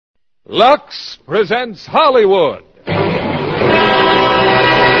Lux presents Hollywood.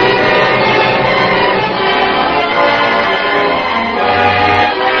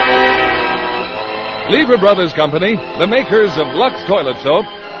 Lever Brothers Company, the makers of Lux Toilet Soap,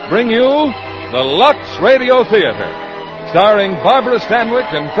 bring you the Lux Radio Theater, starring Barbara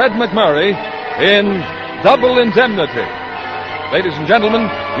Stanwyck and Fred McMurray in Double Indemnity. Ladies and gentlemen,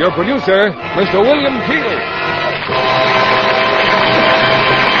 your producer, Mr. William Keeley.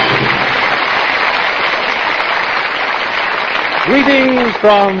 Greetings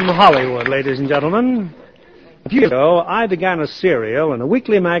from Hollywood, ladies and gentlemen. A few years ago, I began a serial in a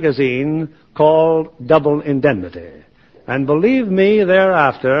weekly magazine called Double Indemnity. And believe me,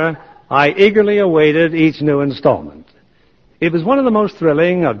 thereafter, I eagerly awaited each new installment. It was one of the most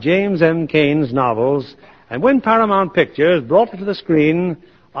thrilling of James M. Cain's novels, and when Paramount Pictures brought it to the screen,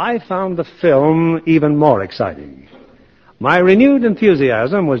 I found the film even more exciting. My renewed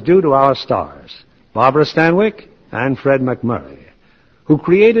enthusiasm was due to our stars, Barbara Stanwyck and Fred McMurray, who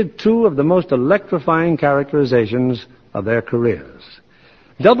created two of the most electrifying characterizations of their careers.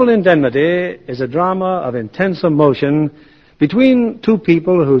 Double Indemnity is a drama of intense emotion between two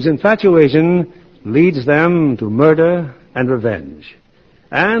people whose infatuation leads them to murder and revenge.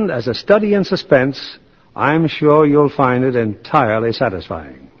 And as a study in suspense, I'm sure you'll find it entirely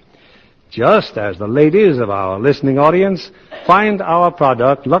satisfying. Just as the ladies of our listening audience find our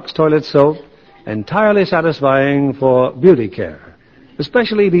product, Lux Toilet Soap, entirely satisfying for beauty care,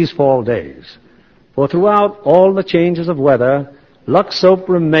 especially these fall days. For throughout all the changes of weather, Lux Soap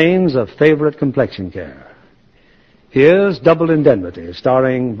remains a favorite complexion care. Here's Double Indemnity,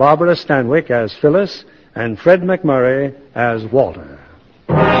 starring Barbara Stanwyck as Phyllis and Fred McMurray as Walter.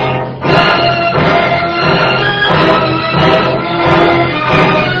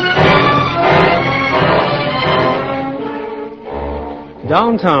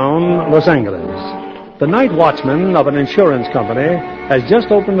 Downtown Los Angeles. The night watchman of an insurance company has just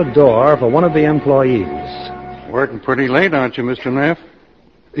opened the door for one of the employees. Working pretty late, aren't you, Mr. Neff?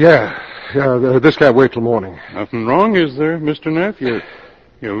 Yeah, this can't wait till morning. Nothing wrong, is there, Mr. Neff?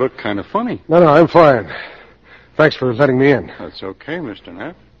 You look kind of funny. No, I'm fine. Thanks for letting me in. That's okay, Mr.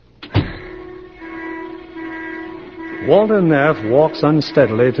 Neff. Walter Neff walks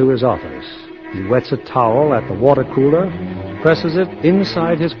unsteadily to his office. He wets a towel at the water cooler, presses it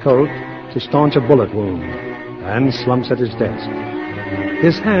inside his coat to staunch a bullet wound, and slumps at his desk.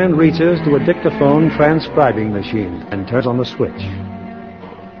 His hand reaches to a dictaphone transcribing machine and turns on the switch.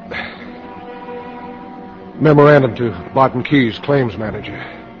 Memorandum to Barton Keyes, claims manager,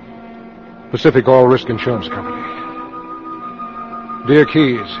 Pacific All Risk Insurance Company. Dear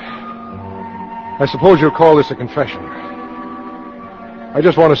Keyes, I suppose you'll call this a confession. I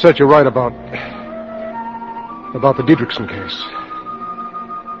just want to set you right about the Dietrichson case.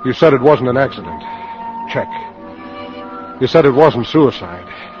 You said it wasn't an accident. Check. You said it wasn't suicide.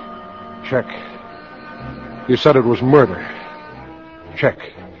 Check. You said it was murder. Check.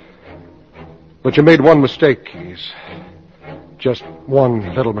 But you made one mistake, Keyes. Just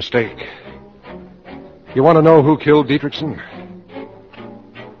one little mistake. You want to know who killed Dietrichson?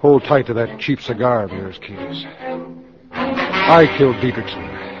 Hold tight to that cheap cigar of yours, Keyes. I killed Dietrichson.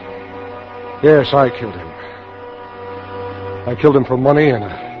 Yes, I killed him. I killed him for money and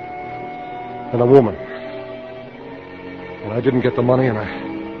a woman. And I didn't get the money, and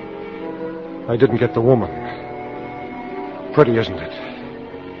I didn't get the woman. Pretty, isn't it?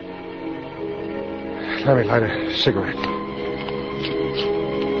 Let me light a cigarette.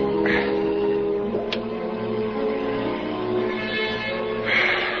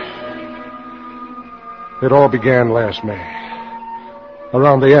 It all began last May.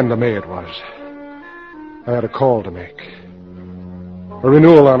 Around the end of May it was. I had a call to make. A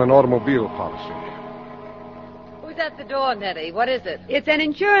renewal on an automobile policy. Who's at the door, Nettie? What is it? It's an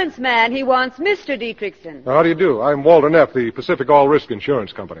insurance man. He wants Mr. Dietrichson. How do you do? I'm Walter Neff, the Pacific All Risk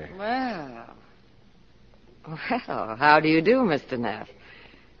Insurance Company. Well, how do you do, Mr. Neff?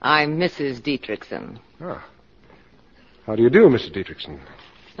 I'm Mrs. Dietrichson. Ah. How do you do, Mrs. Dietrichson?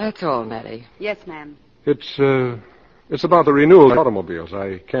 That's all, Nettie. Yes, ma'am. It's about the renewal of automobiles.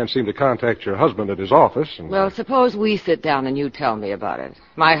 I can't seem to contact your husband at his office. And Well, suppose we sit down and you tell me about it.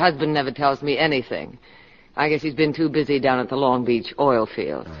 My husband never tells me anything. I guess he's been too busy down at the Long Beach oil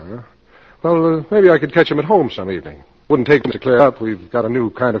fields. Well, maybe I could catch him at home some evening. Wouldn't take him to clear up. We've got a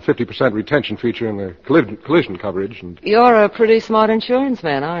new kind of 50% retention feature in the collision coverage. And You're a pretty smart insurance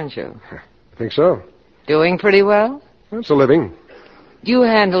man, aren't you? I think so. Doing pretty well? That's a living. Do you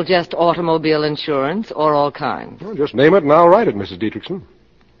handle just automobile insurance or all kinds? Well, just name it and I'll write it, Mrs. Dietrichson.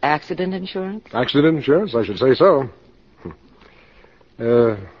 Accident insurance? Accident insurance? I should say so.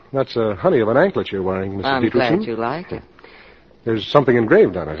 That's a honey of an anklet you're wearing, Mrs. I'm Dietrichson. glad you like it. There's something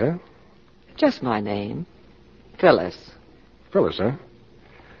engraved on it, huh? Just my name. Phyllis. Phyllis, huh?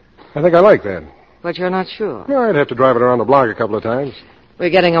 I think I like that. But you're not sure. No, I'd have to drive it around the block a couple of times. We're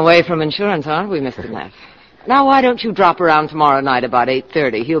getting away from insurance, aren't we, Mr. Neff? Now, why don't you drop around tomorrow night about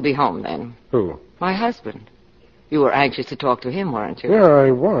 8:30? He'll be home then. Who? My husband. You were anxious to talk to him, weren't you? Yeah,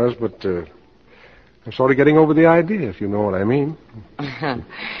 I was, but I'm sort of getting over the idea, if you know what I mean.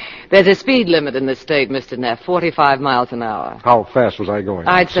 There's a speed limit in this state, Mr. Neff, 45 miles an hour. How fast was I going?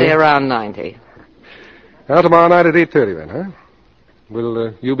 I'd say around 90. Now, tomorrow night at 8:30 then, huh?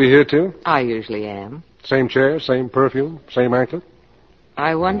 Will you be here, too? I usually am. Same chair, same perfume, same anklet?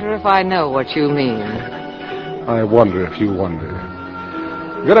 I wonder if I know what you mean. I wonder if you wonder.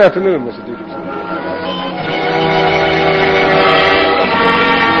 Good afternoon, Mr. Dietrichson.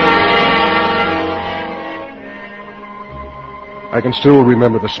 I can still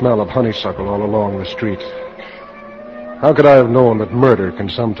remember the smell of honeysuckle all along the street. How could I have known that murder can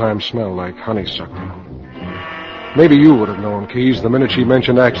sometimes smell like honeysuckle? Maybe you would have known, Keyes, the minute she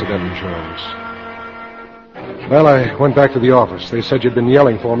mentioned accident insurance. Well, I went back to the office. They said you'd been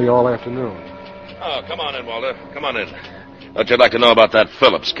yelling for me all afternoon. Oh, come on in, Walter. Come on in. What you'd like to know about that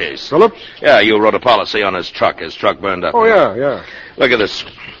Phillips case? Phillips? Yeah, you wrote a policy on his truck. His truck burned up. Oh, yeah. Look at this.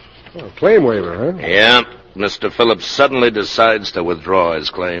 Oh, claim waiver, huh? Yeah, Mr. Phillips suddenly decides to withdraw his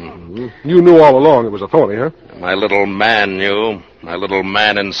claim. Mm-hmm. You knew all along it was a phony, huh? My little man knew. My little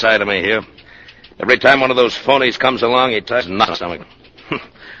man inside of me here. Every time one of those phonies comes along, he tries to knock my stomach.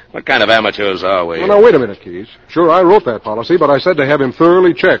 What kind of amateurs are we? Well, now, wait a minute, Keyes. Sure, I wrote that policy, but I said to have him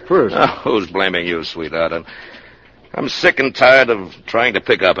thoroughly checked first. Oh, who's blaming you, sweetheart? I'm sick and tired of trying to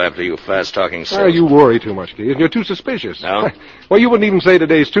pick up after you fast-talking salesman. You worry too much, Keyes. You're too suspicious. No? Well, you wouldn't even say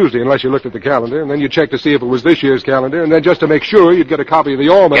today's Tuesday unless you looked at the calendar, and then you check to see if it was this year's calendar, and then just to make sure, you'd get a copy of the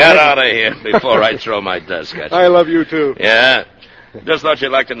almanac. Get out of here before I throw my desk at you. I love you, too. Yeah? Just thought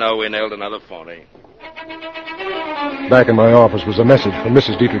you'd like to know we nailed another phony. Back in my office was a message from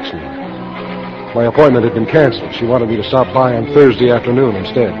Mrs. Dietrichson. My appointment had been canceled. She wanted me to stop by on Thursday afternoon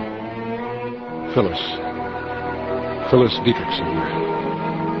instead. Phyllis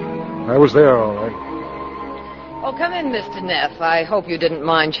Dietrichson. I was there, all right. Oh, come in, Mr. Neff. I hope you didn't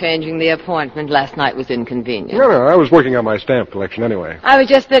mind changing the appointment. Last night was inconvenient. No, I was working on my stamp collection anyway. I was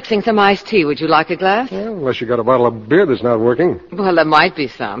just fixing some iced tea. Would you like a glass? Well, unless you got a bottle of beer that's not working. Well, there might be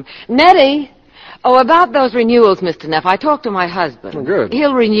some. Nettie! Oh, about those renewals, Mr. Neff, I talked to my husband. Oh, good.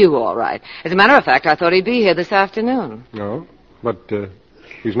 He'll renew all right. As a matter of fact, I thought he'd be here this afternoon. No, but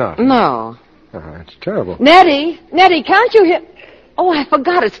he's not. No. It's terrible. Nettie, can't you hear... Oh, I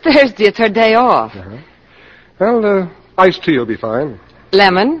forgot. It's Thursday. It's her day off. Well, iced tea will be fine.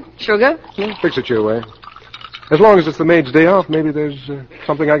 Lemon? Sugar? Yeah, fix it your way. As long as it's the maid's day off, maybe there's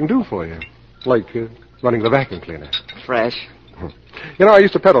something I can do for you. Like running the vacuum cleaner. Fresh. You know, I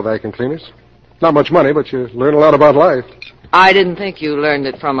used to peddle vacuum cleaners. Not much money, but you learn a lot about life. I didn't think you learned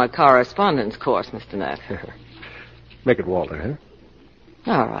it from a correspondence course, Mr. Neff. Make it Walter,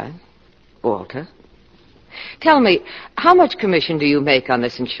 huh? All right. Walter. Tell me, how much commission do you make on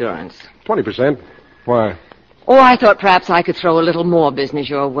this insurance? 20%. Why? Oh, I thought perhaps I could throw a little more business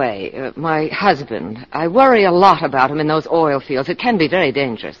your way. My husband, I worry a lot about him in those oil fields. It can be very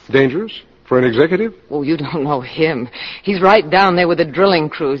dangerous. Dangerous? For an executive? Oh, you don't know him. He's right down there with the drilling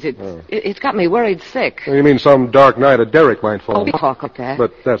crews. It's got me worried sick. Well, you mean some dark night a derrick might fall? Oh, talk like that.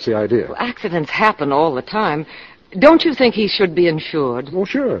 But that's the idea. Well, accidents happen all the time. Don't you think he should be insured? Oh,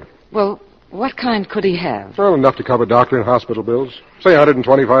 sure. Well, what kind could he have? Well, enough to cover doctor and hospital bills. Say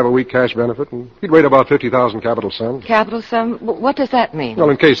 $125 a week cash benefit, and he'd rate about $50,000 capital sum. Capital sum? What does that mean? Well,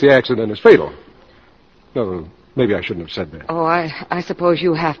 in case the accident is fatal. No, maybe I shouldn't have said that. Oh, I suppose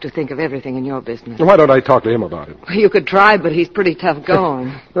you have to think of everything in your business. Why don't I talk to him about it? You could try, but he's pretty tough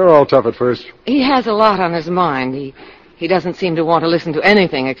going. They're all tough at first. He has a lot on his mind. He doesn't seem to want to listen to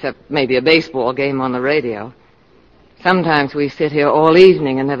anything except maybe a baseball game on the radio. Sometimes we sit here all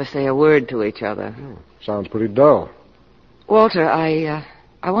evening and never say a word to each other. Sounds pretty dull. Walter, I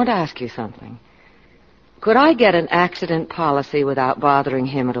want to ask you something. Could I get an accident policy without bothering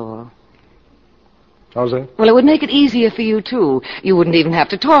him at all? How's that? Well, it would make it easier for you, too. You wouldn't even have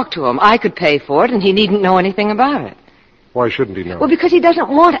to talk to him. I could pay for it, and he needn't know anything about it. Why shouldn't he know? Well, because he doesn't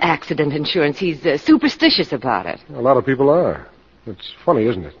want accident insurance. He's superstitious about it. A lot of people are. It's funny,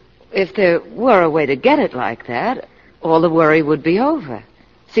 isn't it? If there were a way to get it like that, all the worry would be over.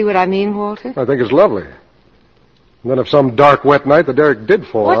 See what I mean, Walter? I think it's lovely. And then if some dark, wet night the derrick did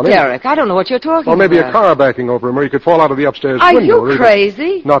fall on him... What derrick? I don't know what you're talking about. Or maybe a car backing over him, or he could fall out of the upstairs Are window. you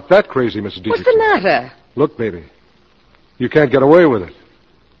crazy? Not that crazy, Mrs. Dietrichson. What's the matter? Look, baby. You can't get away with it.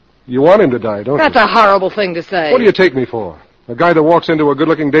 You want him to die, don't That's you? a horrible thing to say. What do you take me for? A guy that walks into a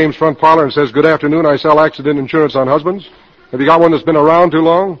good-looking dame's front parlor and says, "Good afternoon, I sell accident insurance on husbands"? Have you got one that's been around too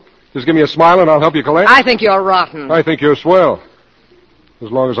long? Just give me a smile and I'll help you collect. I think you're rotten. I think you're swell.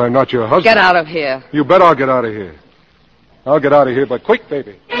 As long as I'm not your husband. Get out of here. You bet I'll get out of here. I'll get out of here, but quick,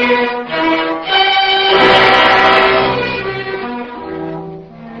 baby.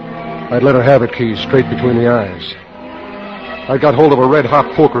 I'd let her have it, Keys, straight between the eyes. I got hold of a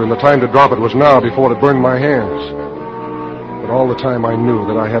red-hot poker, and the time to drop it was now before it burned my hands. But all the time I knew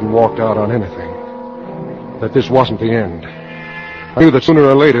that I hadn't walked out on anything, that this wasn't the end. I knew that sooner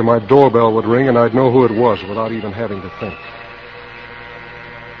or later my doorbell would ring, and I'd know who it was without even having to think.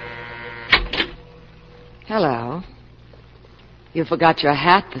 Hello. You forgot your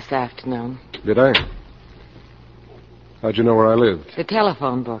hat this afternoon. Did I? How'd you know where I lived? The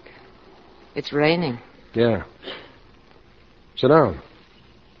telephone book. It's raining. Yeah. Sit down.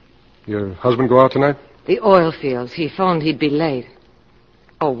 Your husband go out tonight? The oil fields. He phoned he'd be late.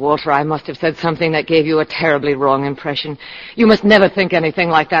 Oh, Walter, I must have said something that gave you a terribly wrong impression. You must never think anything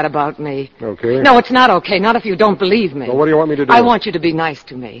like that about me. Okay. No, it's not okay. Not if you don't believe me. Well, what do you want me to do? I want you to be nice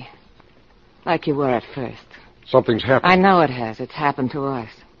to me. Like you were at first. Something's happened. I know it has. It's happened to us.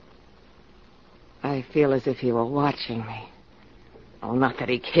 I feel as if he were watching me. Oh, not that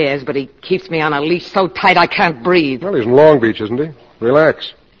he cares, but he keeps me on a leash so tight I can't breathe. Well, he's in Long Beach, isn't he?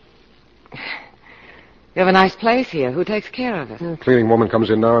 Relax. You have a nice place here. Who takes care of it? Cleaning woman comes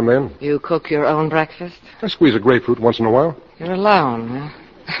in now and then. You cook your own breakfast? I squeeze a grapefruit once in a while. You're alone, huh?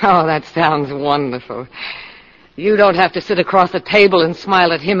 Oh, that sounds wonderful. You don't have to sit across the table and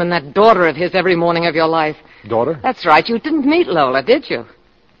smile at him and that daughter of his every morning of your life. Daughter? That's right. You didn't meet Lola, did you?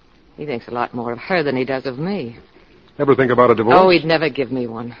 He thinks a lot more of her than he does of me. Ever think about a divorce? Oh, he'd never give me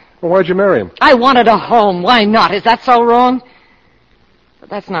one. Well, why'd you marry him? I wanted a home. Why not? Is that so wrong? But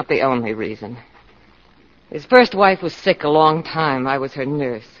that's not the only reason. His first wife was sick a long time. I was her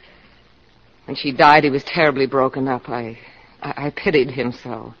nurse. When she died, he was terribly broken up. I pitied him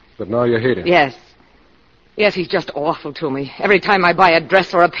so. But now you hate him. Yes. Yes, he's just awful to me. Every time I buy a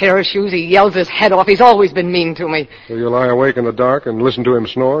dress or a pair of shoes, he yells his head off. He's always been mean to me. So you lie awake in the dark and listen to him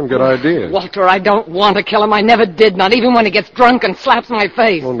snore and get ideas. Walter, I don't want to kill him. I never did, not even when he gets drunk and slaps my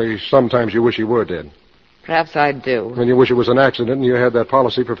face. Only sometimes you wish he were dead. Perhaps I do. And you wish it was an accident and you had that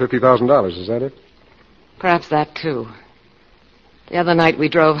policy for $50,000. Is that it? Perhaps that, too. The other night we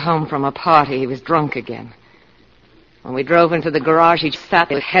drove home from a party. He was drunk again. When we drove into the garage, he sat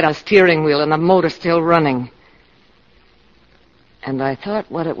with his head on the steering wheel and the motor still running. And I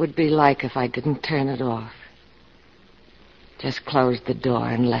thought what it would be like if I didn't turn it off. Just closed the door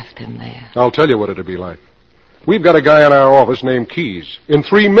and left him there. I'll tell you what it'd be like. We've got a guy in our office named Keys. In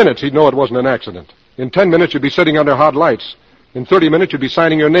 3 minutes, he'd know it wasn't an accident. In 10 minutes, you'd be sitting under hot lights. In 30 minutes, you'd be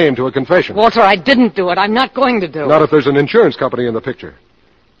signing your name to a confession. Walter, I didn't do it. I'm not going to do it. Not if there's an insurance company in the picture.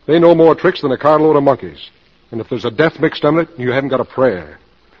 They know more tricks than a carload of monkeys. And if there's a death mixed in it, you haven't got a prayer.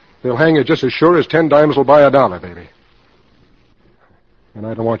 They'll hang you just as sure as 10 dimes will buy $1, baby. And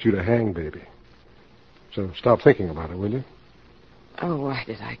I don't want you to hang, baby. So stop thinking about it, will you? Oh, why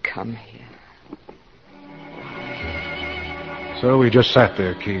did I come here? So we just sat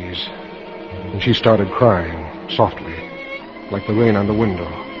there, Keys. And she started crying, softly, like the rain on the window.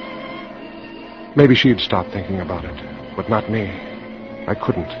 Maybe she'd stop thinking about it, but not me. I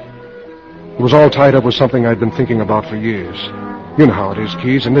couldn't. It was all tied up with something I'd been thinking about for years. You know how it is,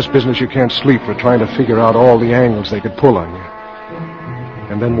 Keys. In this business, you can't sleep for trying to figure out all the angles they could pull on you.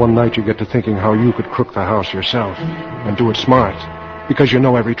 And then one night you get to thinking how you could crook the house yourself and do it smart, because you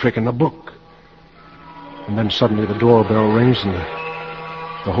know every trick in the book. And then suddenly the doorbell rings and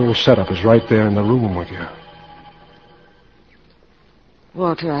the whole setup is right there in the room with you.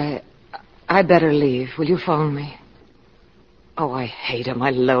 Walter, I better leave. Will you phone me? Oh, I hate him. I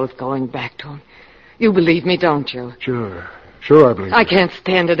loathe going back to him. You believe me, don't you? Sure I believe I you. can't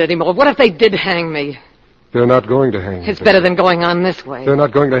stand it anymore. What if they did hang me? They're not going to hang you. It's better than going on this way. They're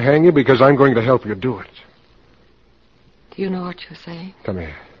not going to hang you because I'm going to help you do it. Do you know what you're saying? Come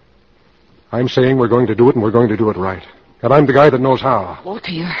here. I'm saying we're going to do it, and we're going to do it right. And I'm the guy that knows how.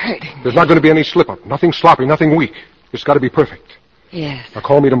 Walter, you're hurting me. There's not going to be any slip-up, nothing sloppy, nothing weak. It's got to be perfect. Yes. Now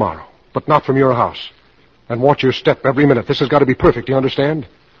call me tomorrow, but not from your house. And watch your step every minute. This has got to be perfect, you understand?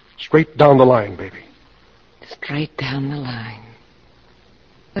 Straight down the line, baby. Straight down the line.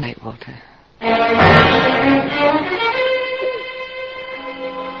 Good night, Walter.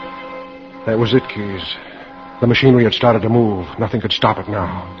 That was it, Keys. The machinery had started to move. Nothing could stop it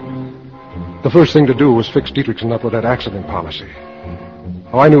now. The first thing to do was fix Dietrichson up with that accident policy.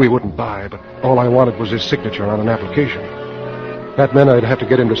 Oh, I knew he wouldn't buy, but all I wanted was his signature on an application. That meant I'd have to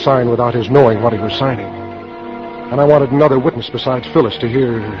get him to sign without his knowing what he was signing. And I wanted another witness besides Phyllis to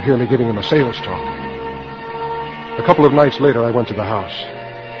hear me giving him a sales talk. A couple of nights later, I went to the house.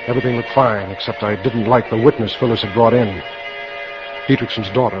 Everything looked fine, except I didn't like the witness Phyllis had brought in. Dietrichson's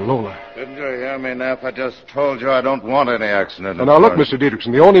daughter, Lola. Didn't you hear me, Neff? I just told you I don't want any accident. Now, look, Mr.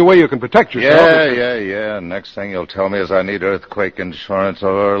 Dietrichson, the only way you can protect yourself Yeah. Next thing you'll tell me is I need earthquake insurance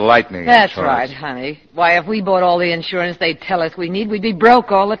or lightning That's insurance. right, honey. Why, if we bought all the insurance they tell us we need, we'd be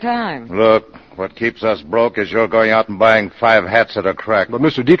broke all the time. Look, what keeps us broke is you're going out and buying 5 hats at a crack. But,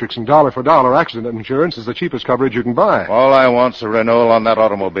 Mr. Dietrichson, dollar for dollar, accident insurance is the cheapest coverage you can buy. All I want's a renewal on that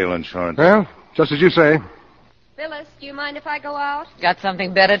automobile insurance. Well, just as you say. Phyllis, do you mind if I go out? Got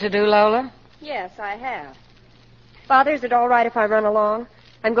something better to do, Lola? Yes, I have. Father, is it all right if I run along?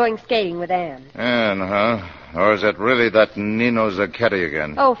 I'm going skating with Anne. Anne, huh? Or is it really that Nino Zacchetti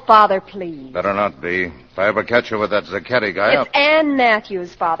again? Oh, Father, please. Better not be. If I ever catch you with that Zacchetti guy, It's Anne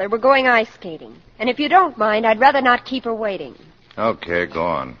Matthews, Father. We're going ice skating. And if you don't mind, I'd rather not keep her waiting. Okay, go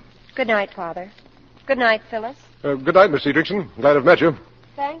on. Good night, Father. Good night, Phyllis. Good night, Miss Dietrichson. Glad I've met you.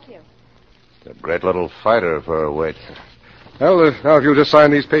 Thank you. A great little fighter for a weight. Well, now, if you'll just sign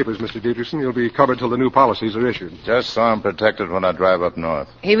these papers, Mr. Dietrichson, you'll be covered till the new policies are issued. Just so I'm protected when I drive up north.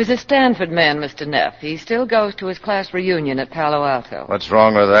 He was a Stanford man, Mr. Neff. He still goes to his class reunion at Palo Alto. What's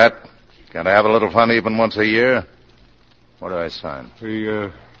wrong with that? Can't I have a little fun even once a year? What do I sign?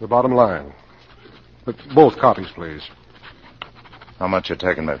 The bottom line. But both copies, please. How much you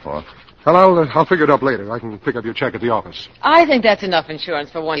taking me for? Well, I'll figure it up later. I can pick up your check at the office. I think that's enough insurance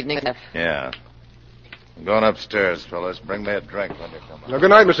for one evening, Neff. Yeah. I'm going upstairs, fellas. Bring me a drink when you come Now, up. good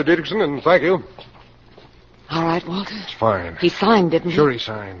night, Mr. Dietrichson, and thank you. All right, Walter. It's fine. He signed, didn't he? Sure he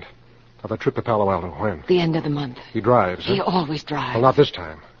signed. Now, the trip to Palo Alto, when? The end of the month. He drives, huh? He always drives. Well, not this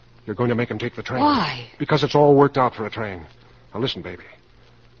time. You're going to make him take the train. Why? Because it's all worked out for a train. Now, listen, baby.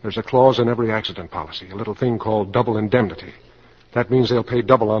 There's a clause in every accident policy, a little thing called double indemnity. That means they'll pay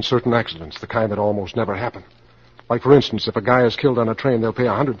double on certain accidents, the kind that almost never happen. Like, for instance, if a guy is killed on a train, they'll pay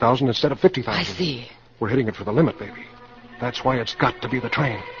 $100,000 instead of $50,000. I see. We're hitting it for the limit, baby. That's why it's got to be the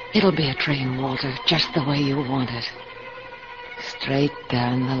train. It'll be a train, Walter, just the way you want it. Straight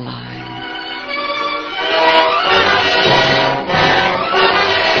down the line.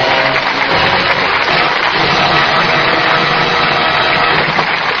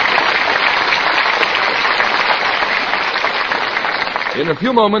 In a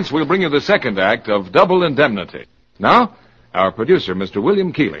few moments, we'll bring you the second act of Double Indemnity. Now, our producer, Mr.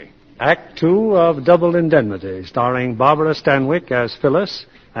 William Keeley. Act 2 of Double Indemnity, starring Barbara Stanwyck as Phyllis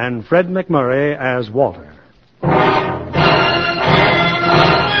and Fred McMurray as Walter.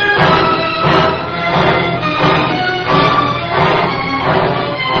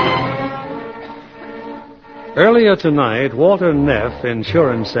 Earlier tonight, Walter Neff,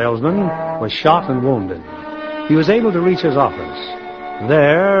 insurance salesman, was shot and wounded. He was able to reach his office.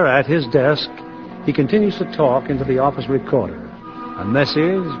 There, at his desk, he continues to talk into the office recorder. A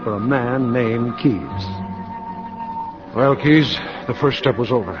message for a man named Keyes. Well, Keyes, the first step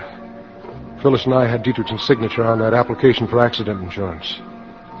was over. Phyllis and I had Dietrichson's signature on that application for accident insurance.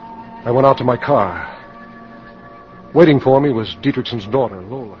 I went out to my car. Waiting for me was Dietrichson's daughter,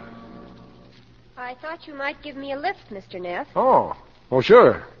 Lola. I thought you might give me a lift, Mr. Neff. Oh,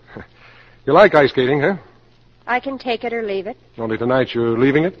 sure. You like ice skating, huh? I can take it or leave it. Only tonight you're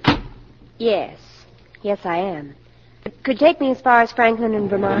leaving it? Yes. Yes, I am. Could take me as far as Franklin in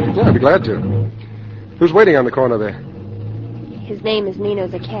Vermont. Yeah, I'd be glad to. Who's waiting on the corner there? His name is Nino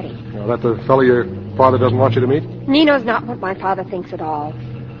Zacchetti. Is that the fellow your father doesn't want you to meet? Nino's not what my father thinks at all.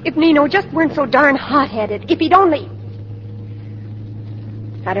 If Nino just weren't so darn hot-headed, if he'd only...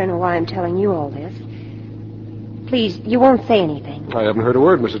 I don't know why I'm telling you all this. Please, you won't say anything. I haven't heard a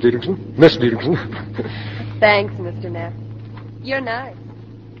word, Mrs. Dietrichson. Miss Dietrichson. Thanks, Mr. Neff. You're nice.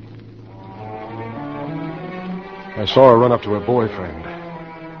 I saw her run up to her boyfriend.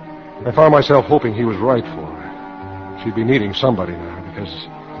 I found myself hoping he was right for her. She'd be needing somebody now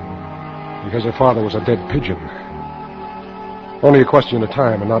because her father was a dead pigeon. Only a question of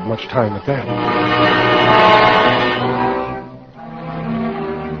time, and not much time at that.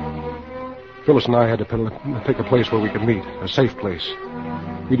 Phyllis and I had to pick a place where we could meet, a safe place.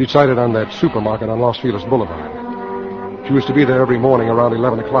 We decided on that supermarket on Los Feliz Boulevard. She was to be there every morning around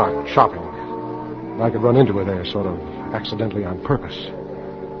 11 o'clock, shopping. And I could run into her there, sort of accidentally on purpose.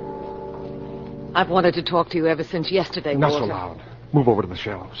 I've wanted to talk to you ever since yesterday, Not Walter. so loud. Move over to the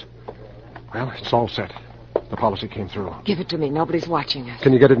shelves. Well, it's all set. The policy came through. Give it to me. Nobody's watching us.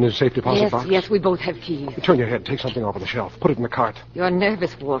 Can you get it in his safe deposit box? Yes, we both have keys. Turn your head. Take something off of the shelf. Put it in the cart. You're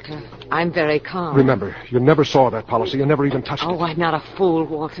nervous, Walter. I'm very calm. Remember, you never saw that policy. You never even touched it. Oh, I'm not a fool,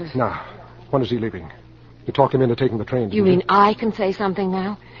 Walter. Now, when is he leaving? You talked him into taking the train, You didn't mean I can say something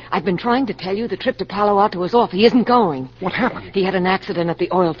now? I've been trying to tell you the trip to Palo Alto is off. He isn't going. What happened? He had an accident at the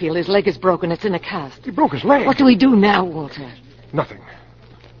oil field. His leg is broken. It's in a cast. He broke his leg. What do we do now, Walter? Nothing.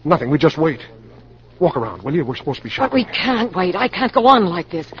 Nothing. We just wait. Walk around, will you? We're supposed to be shot. But we can't wait. I can't go on like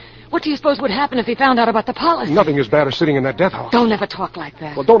this. What do you suppose would happen if he found out about the policy? Nothing as bad as sitting in that death house. Don't ever talk like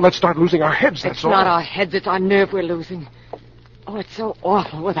that. Well, don't let's start losing our heads, that's It's all. not our heads. It's our nerve we're losing. Oh, it's so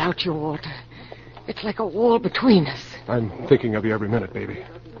awful without you, Walter. It's like a wall between us. I'm thinking of you every minute, baby.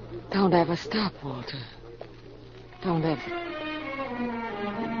 Don't ever stop, Walter. Don't ever.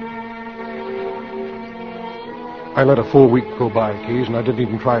 I let a full week go by, Keys, and I didn't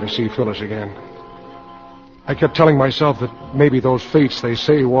even try to see Phyllis again. I kept telling myself that maybe those fates they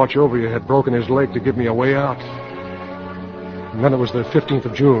say watch over you had broken his leg to give me a way out. And then it was the 15th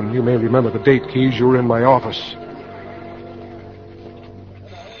of June. You may remember the date, Keys. You were in my office.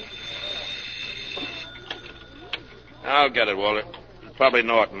 I'll get it, Walter. Probably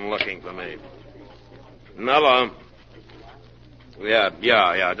Norton looking for me. Hello.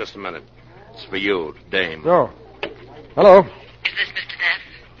 Yeah, just a minute. It's for you, Dame. Oh. Hello. Is this Mr.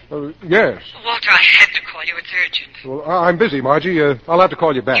 Neff? Yes. Walter, I had to call you. It's urgent. Well, I'm busy, Margie. I'll have to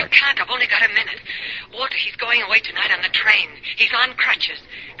call you You back. can't. I've only got a minute. Walter, he's going away tonight on the train. He's on crutches.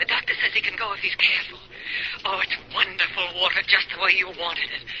 The doctor says he can go if he's careful. Oh, it's wonderful, Walter, just the way you wanted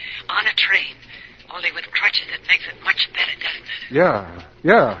it. On a train. Only with crutches, it makes it much better, doesn't it?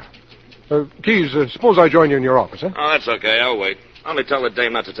 Yeah. Keys, suppose I join you in your office, huh? Oh, that's okay. I'll wait. Only tell the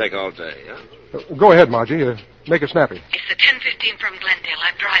dame not to take all day, huh? Go ahead, Margie. Make it snappy. It's the 10:15 from Glendale.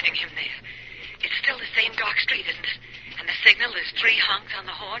 I'm driving him there. It's still the same dark street, isn't it? And the signal is 3 honks on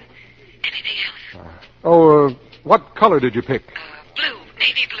the horn. Anything else? What color did you pick? Blue,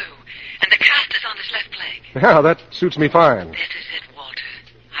 navy blue. And the cast is on his left leg. Yeah, that suits me fine. This is it, Walter.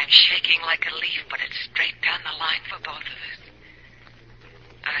 I'm shaking like a leaf, but it's straight down the line for both of us.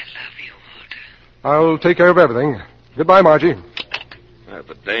 I love you, Walter. I'll take care of everything. Goodbye, Margie.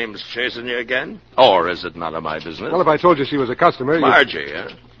 The dame's chasing you again? Or is it none of my business? Well, if I told you she was a customer, Margie, huh?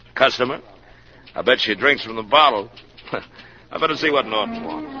 Customer? I bet she drinks from the bottle. I better see what Norton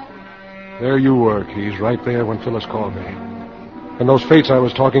wants. There you were, Keys, right there when Phyllis called me. And those fates I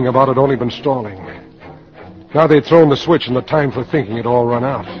was talking about had only been stalling. Now they'd thrown the switch and the time for thinking had all run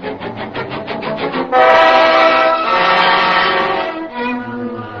out.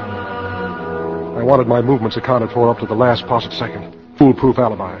 I wanted my movements accounted for up to the last possible second. Foolproof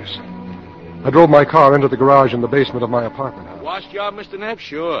alibis. I drove my car into the garage in the basement of my apartment house. Wash job, Mr. Neff?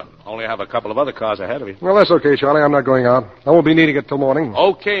 Sure. Only have a couple of other cars ahead of you. Well, that's okay, Charlie. I'm not going out. I won't be needing it till morning.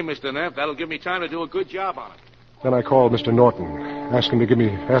 Okay, Mr. Neff. That'll give me time to do a good job on it. Then I called Mr. Norton, asked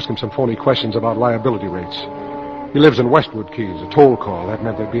him some phony questions about liability rates. He lives in Westwood, Keys, a toll call. That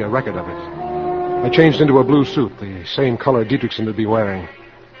meant there'd be a record of it. I changed into a blue suit, the same color Dietrichson would be wearing,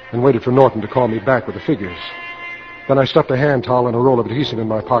 and waited for Norton to call me back with the figures. Then I stuffed a hand towel and a roll of adhesive in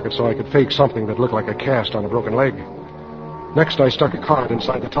my pocket so I could fake something that looked like a cast on a broken leg. Next, I stuck a card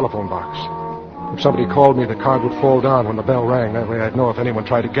inside the telephone box. If somebody called me, the card would fall down when the bell rang. That way I'd know if anyone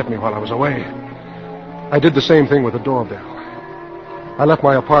tried to get me while I was away. I did the same thing with the doorbell. I left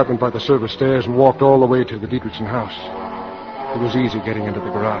my apartment by the service stairs and walked all the way to the Dietrichson house. It was easy getting into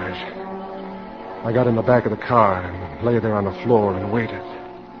the garage. I got in the back of the car and lay there on the floor and waited.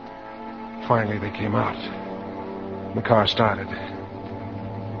 Finally, they came out. The car started.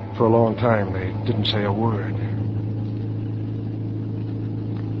 For a long time, they didn't say a word.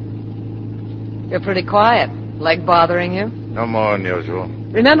 You're pretty quiet. Leg bothering you? No more than usual.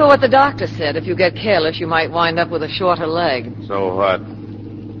 Remember what the doctor said. If you get careless, you might wind up with a shorter leg. So what?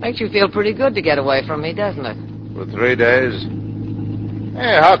 Makes you feel pretty good to get away from me, doesn't it? For 3 days?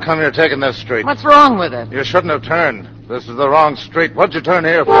 Hey, how come you're taking this street? What's wrong with it? You shouldn't have turned. This is the wrong street. What'd you turn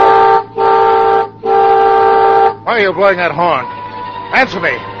here for? Why are you blowing that horn? Answer me.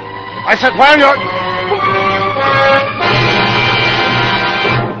 I said, why are you...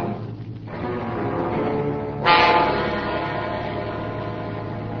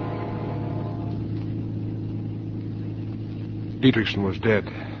 Dietrichson was dead.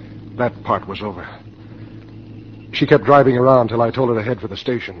 That part was over. She kept driving around till I told her to head for the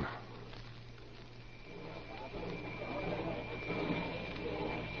station.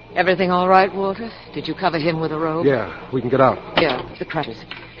 Everything all right, Walter? Did you cover him with a robe? Yeah, we can get out. Yeah, the crutches.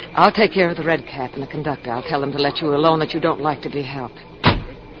 I'll take care of the red cap and the conductor. I'll tell them to let you alone, that you don't like to be helped.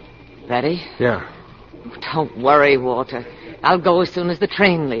 Ready? Yeah. Don't worry, Walter. I'll go as soon as the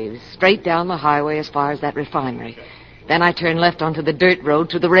train leaves, straight down the highway as far as that refinery. Then I turn left onto the dirt road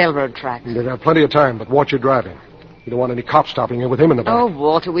to the railroad tracks. You've got plenty of time, but watch your driving. You don't want any cops stopping you with him in the back. Oh,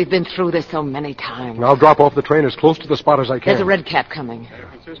 Walter, we've been through this so many times. And I'll drop off the train as close to the spot as I can. There's a red cap coming.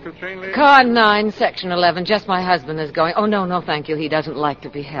 Francisco train lady? Car 9, section 11. Just my husband is going. Oh, no, thank you. He doesn't like to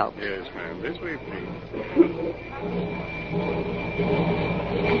be helped. Yes, ma'am. This way, please.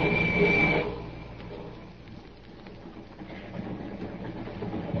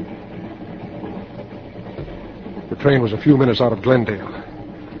 The train was a few minutes out of Glendale.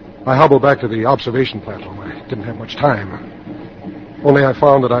 I hobbled back to the observation platform. I didn't have much time. Only I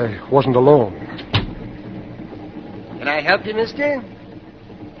found that I wasn't alone. Can I help you, mister?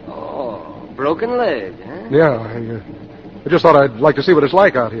 Oh, broken leg, huh? Yeah, I just thought I'd like to see what it's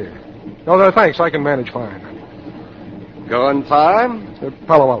like out here. No, thanks. I can manage fine. Going far?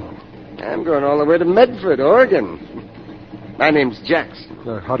 Palo Alto. I'm going all the way to Medford, Oregon. My name's Jackson.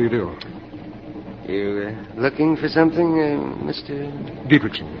 How do you do? You looking for something, Mr.?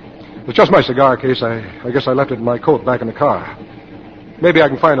 Dietrichson. It's just my cigar case. I guess I left it in my coat back in the car. Maybe I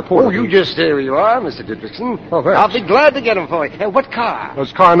can find a porter. Oh, you just stay where you are, Mr. Dietrichson. Oh, thanks. I'll be glad to get him for you. What car?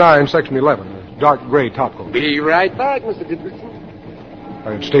 It's car 9, section 11. A dark gray topcoat. Be right back, Mr. Dietrichson.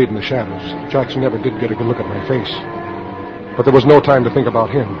 I had stayed in the shadows. Jackson never did get a good look at my face. But there was no time to think about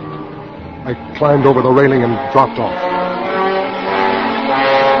him. I climbed over the railing and dropped off.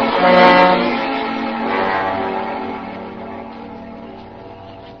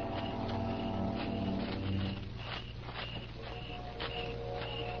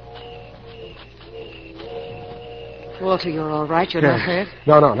 Walter, you're all right? You're not hurt?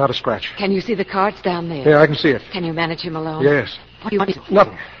 No, not a scratch. Can you see the carts down there? Yeah, I can see it. Can you manage him alone? Yes. What do you want me to do?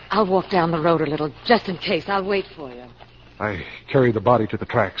 Nothing. I'll walk down the road a little, just in case. I'll wait for you. I carried the body to the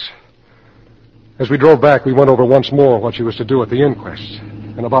tracks. As we drove back, we went over once more what she was to do at the inquest,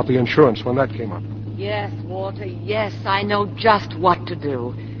 and about the insurance when that came up. Yes, Walter, yes, I know just what to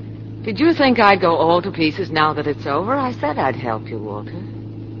do. Did you think I'd go all to pieces now that it's over? I said I'd help you, Walter.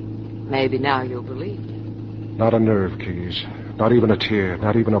 Maybe now you'll believe me. Not a nerve, Keys. Not even a tear.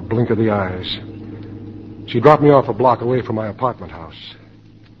 Not even a blink of the eyes. She dropped me off a block away from my apartment house.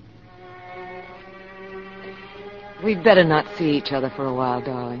 We'd better not see each other for a while,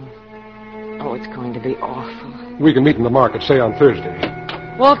 darling. Oh, it's going to be awful. We can meet in the market, say on Thursday.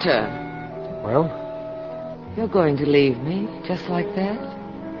 Walter. Well? You're going to leave me, just like that?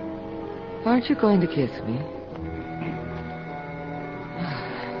 Aren't you going to kiss me?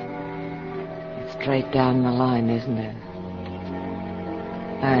 It's straight down the line, isn't it?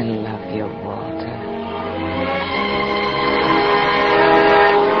 I love you, Walter.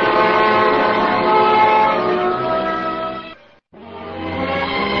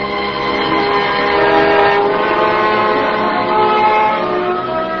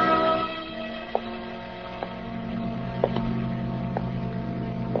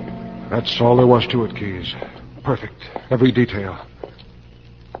 That's all there was to it, Keys. Perfect. Every detail.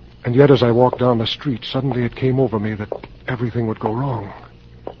 And yet, as I walked down the street, suddenly it came over me that everything would go wrong.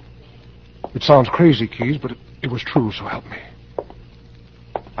 It sounds crazy, Keys, but it was true, so help me.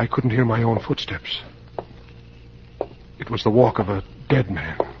 I couldn't hear my own footsteps. It was the walk of a dead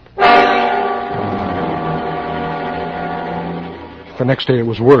man. The next day it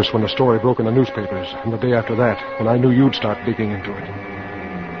was worse when the story broke in the newspapers, and the day after that, when I knew you'd start digging into it.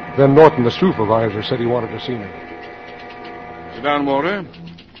 Then Norton, the supervisor, said he wanted to see me. Sit down, Walter.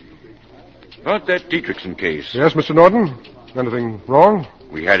 About that Dietrichson case. Yes, Mr. Norton? Anything wrong?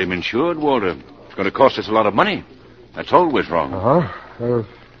 We had him insured, Walter. It's going to cost us a lot of money. That's always wrong. Uh-huh.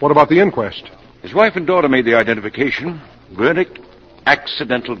 What about the inquest? His wife and daughter made the identification. Verdict,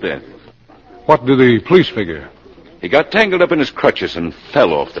 accidental death. What do the police figure? He got tangled up in his crutches and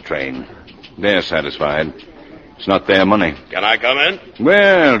fell off the train. They're satisfied. It's not their money. Can I come in?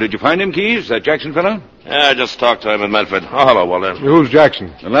 Well, did you find him, Keys, that Jackson fellow? Yeah, I just talked to him in Medford. Oh, hello, Walter. Who's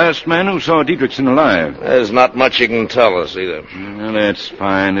Jackson? The last man who saw Dietrichson alive. There's not much he can tell us, either. Well, that's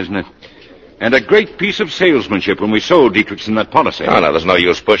fine, isn't it? And a great piece of salesmanship when we sold Dietrichson that policy. Oh, no, there's no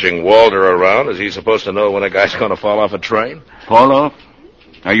use pushing Walter around. Is he supposed to know when a guy's going to fall off a train? Fall off?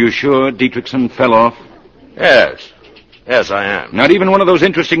 Are you sure Dietrichson fell off? Yes. Yes, I am. Not even one of those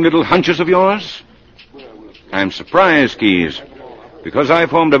interesting little hunches of yours? I'm surprised, Keys, because I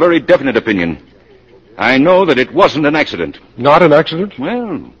formed a very definite opinion. I know that it wasn't an accident. Not an accident?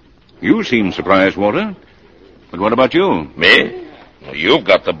 Well, you seem surprised, Walter. But what about you? Me? Well, you've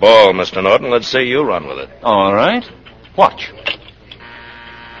got the ball, Mr. Norton. Let's see you run with it. All right. Watch.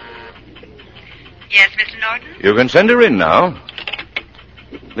 Yes, Mr. Norton? You can send her in now.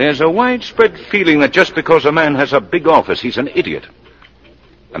 There's a widespread feeling that just because a man has a big office, he's an idiot.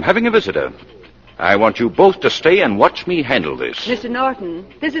 I'm having a visitor. I want you both to stay and watch me handle this. Mr.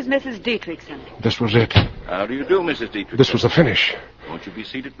 Norton, this is Mrs. Dietrichson. This was it. How do you do, Mrs. Dietrichson? This was the finish. Won't you be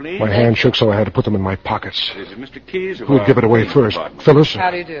seated, please? My hand shook, so I had to put them in my pockets. This is Mr. Keys. Who'd give it away first? Phyllis?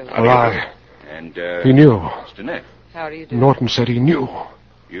 How do you do? Or I? And, He knew. Mr. Neff. How do you do? Norton said he knew.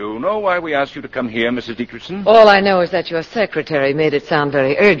 You know why we asked you to come here, Mrs. Dietrichson? All I know is that your secretary made it sound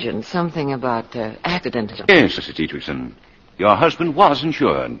very urgent. Something about accident. Yes, Mrs. Dietrichson. Your husband was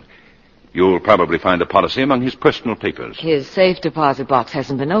insured. You'll probably find the policy among his personal papers. His safe deposit box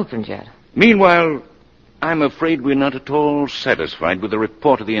hasn't been opened yet. Meanwhile, I'm afraid we're not at all satisfied with the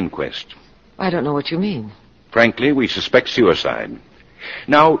report of the inquest. I don't know what you mean. Frankly, we suspect suicide.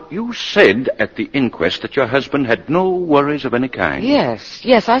 Now, you said at the inquest that your husband had no worries of any kind. Yes,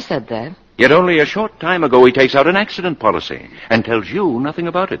 I said that. Yet only a short time ago he takes out an accident policy and tells you nothing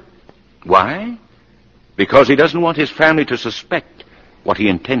about it. Why? Because he doesn't want his family to suspect what he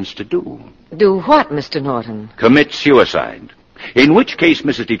intends to do. Do what, Mr. Norton? Commit suicide. In which case,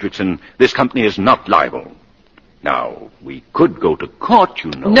 Mrs. Dietrichson, this company is not liable. Now, we could go to court,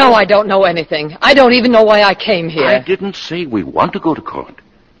 you know. No, I don't know anything. I don't even know why I came here. I didn't say we want to go to court.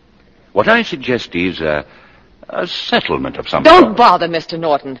 What I suggest is a settlement of some Don't sort. bother, Mr.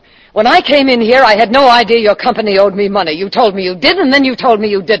 Norton. When I came in here, I had no idea your company owed me money. You told me you did, and then you told me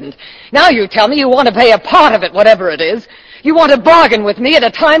you didn't. Now you tell me you want to pay a part of it, whatever it is. You want to bargain with me at a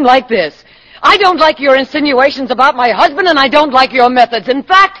time like this. I don't like your insinuations about my husband, and I don't like your methods. In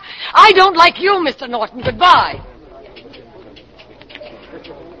fact, I don't like you, Mr. Norton. Goodbye.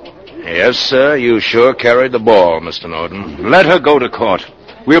 Yes, sir, you sure carried the ball, Mr. Norton. Let her go to court.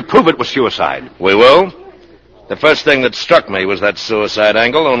 We'll prove it was suicide. We will? The first thing that struck me was that suicide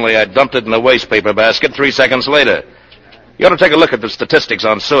angle, only I dumped it in the waste paper basket 3 seconds later. You ought to take a look at the statistics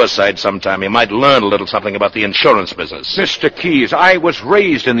on suicide sometime. You might learn a little something about the insurance business. Mr. Keys, I was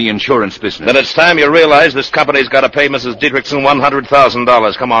raised in the insurance business. Then it's time you realize this company's got to pay Mrs. Dietrichson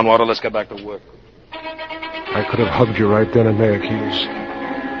 $100,000. Come on, Walter, let's get back to work. I could have hugged you right then and there, Keys.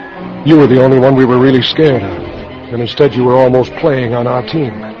 You were the only one we were really scared of. And instead you were almost playing on our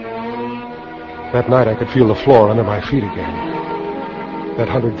team. That night I could feel the floor under my feet again. That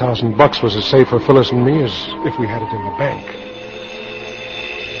 $100,000 was as safe for Phyllis and me as if we had it in the bank.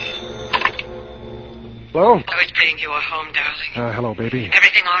 Hello? I was bringing you home, darling. Hello, baby.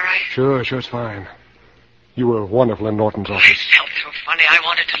 Everything all right? Sure, it's fine. You were wonderful in Norton's office. I felt so funny. I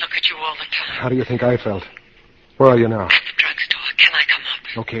wanted to look at you all the time. How do you think I felt? Where are you now? At the drugstore. Can I come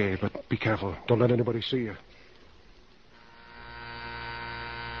up? Okay, but be careful. Don't let anybody see you.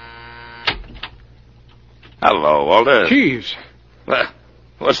 Hello, Walter. Keys.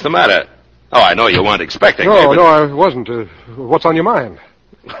 What's the matter? Oh, I know you weren't expecting me. No, I wasn't. What's on your mind?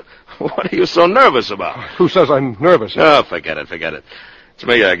 What are you so nervous about? Who says I'm nervous? Oh, forget it. It's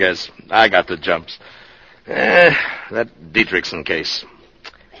me, I guess. I got the jumps. That Dietrichson case.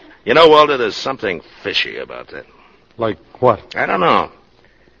 You know, Walter, there's something fishy about that. Like what? I don't know.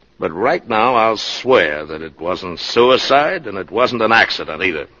 But right now, I'll swear that it wasn't suicide and it wasn't an accident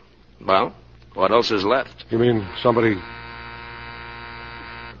either. Well, what else is left? You mean somebody...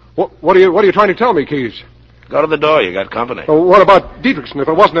 What are you trying to tell me, Keys? Go to the door. You got company. What about Dietrichson? If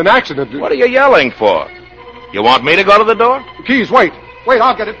it wasn't an accident... What are you yelling for? You want me to go to the door? Keys, wait. Wait,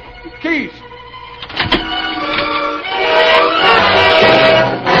 I'll get it. Keys!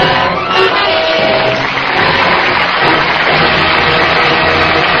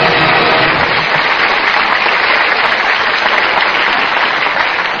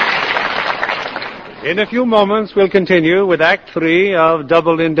 In a few moments, we'll continue with Act 3 of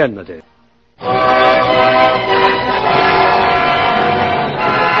Double Indemnity.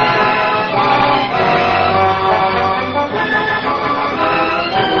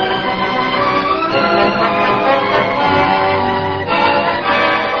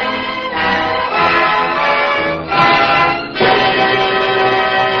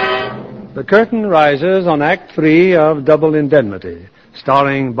 The curtain rises on Act 3 of Double Indemnity,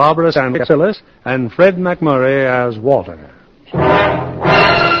 starring Barbara Stanwyck as Phyllis and Fred McMurray as Walter.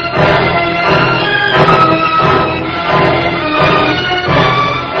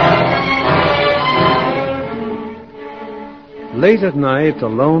 Late at night,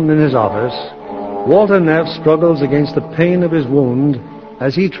 alone in his office, Walter Neff struggles against the pain of his wound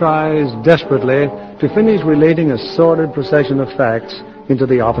as he tries desperately to finish relating a sordid procession of facts into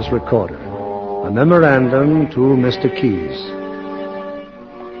the office recorder. A memorandum to Mr. Keys.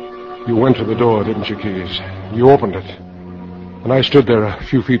 You went to the door, didn't you, Keys? You opened it. And I stood there a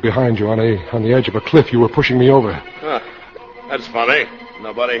few feet behind you on the edge of a cliff. You were pushing me over. That's funny.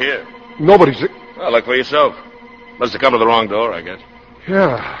 Nobody here. Nobody's... Well, look for yourself. Must have come to the wrong door, I guess.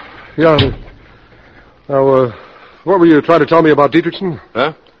 Yeah. Now, what were you trying to tell me about Dietrichson?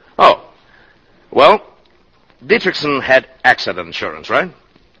 Huh? Oh. Well, Dietrichson had accident insurance, right?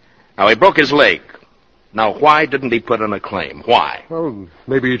 Now, he broke his leg. Now, why didn't he put in a claim? Why? Well,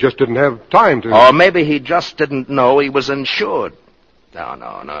 maybe he just didn't have time to... Or maybe he just didn't know he was insured. No.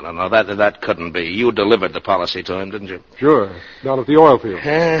 That couldn't be. You delivered the policy to him, didn't you? Sure. Down at the oil field.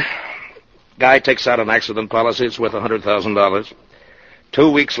 Guy takes out an accident policy. It's worth $100,000.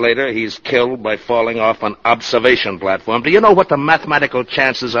 2 weeks later, he's killed by falling off an observation platform. Do you know what the mathematical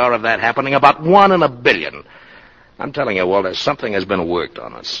chances are of that happening? About 1 in a billion. I'm telling you, Walter, something has been worked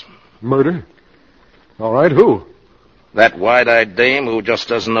on us. Murder? All right, who? That wide-eyed dame who just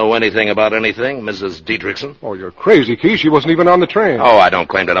doesn't know anything about anything, Mrs. Dietrichson. Oh, you're crazy, Key. She wasn't even on the train. Oh, I don't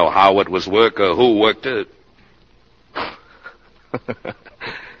claim to know how it was worked or who worked it.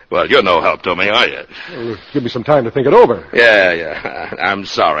 Well, you're no help to me, are you? Well, give me some time to think it over. Yeah. I'm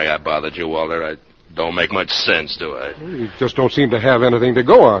sorry I bothered you, Walter. I don't make much sense, do I? You just don't seem to have anything to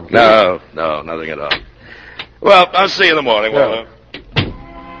go on. No, nothing at all. Well, I'll see you in the morning, Walter.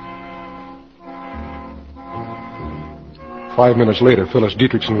 5 minutes later, Phyllis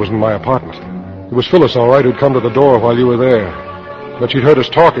Dietrichson was in my apartment. It was Phyllis, all right, who'd come to the door while you were there. But she'd heard us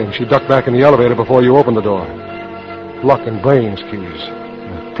talking. She ducked back in the elevator before you opened the door. Luck and brains, Keys.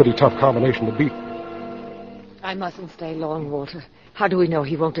 A pretty tough combination to beat. I mustn't stay long, Walter. How do we know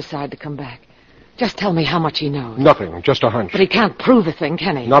he won't decide to come back? Just tell me how much he knows. Nothing, just a hunch. But he can't prove a thing,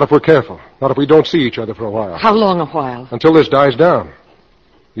 can he? Not if we're careful. Not if we don't see each other for a while. How long a while? Until this dies down.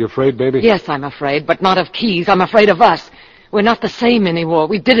 You afraid, baby? Yes, I'm afraid, but not of Keys. I'm afraid of us. We're not the same anymore.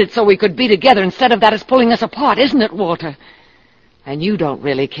 We did it so we could be together. Instead of that, it's pulling us apart, isn't it, Walter? And you don't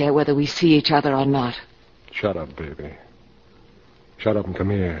really care whether we see each other or not. Shut up, baby. Shut up and come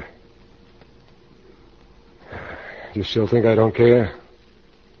here. You still think I don't care?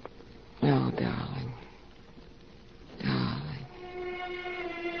 Oh, darling. Darling.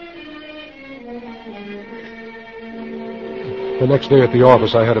 The next day at the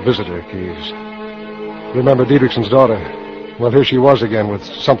office, I had a visitor, Keys. Remember Dietrichson's daughter? Well, here she was again with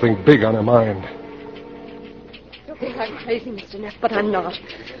something big on her mind. You think I'm crazy, Mr. Neff, but I'm not.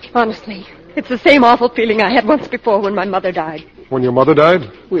 Honestly, it's the same awful feeling I had once before when my mother died. When your mother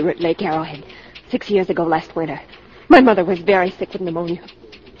died? We were at Lake Arrowhead 6 years ago last winter. My mother was very sick with pneumonia.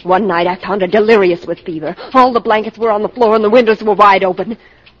 One night I found her delirious with fever. All the blankets were on the floor and the windows were wide open.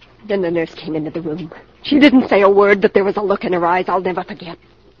 Then the nurse came into the room. She didn't say a word, but there was a look in her eyes I'll never forget.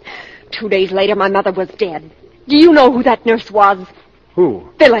 2 days later, my mother was dead. Do you know who that nurse was? Who?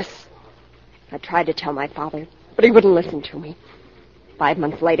 Phyllis. I tried to tell my father, but he wouldn't listen to me. 5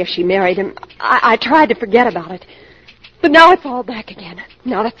 months later, she married him. I tried to forget about it. But now it's all back again.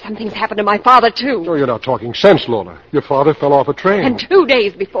 Now that something's happened to my father, too. Oh, you're not talking sense, Lola. Your father fell off a train. And 2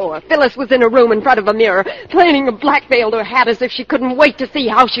 days before, Phyllis was in a room in front of a mirror, planning a black veil to her hat as if she couldn't wait to see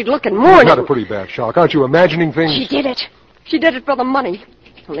how she'd look in mourning. You had a pretty bad shock. Aren't you imagining things? She did it. She did it for the money.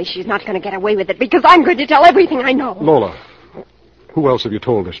 Only she's not going to get away with it because I'm going to tell everything I know. Lola, who else have you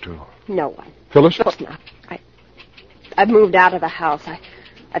told this to? No one. Phyllis? Of course not. I've moved out of the house.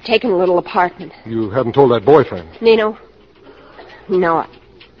 I've taken a little apartment. You haven't told that boyfriend? Nino? No,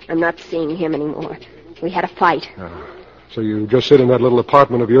 I'm not seeing him anymore. We had a fight. So you just sit in that little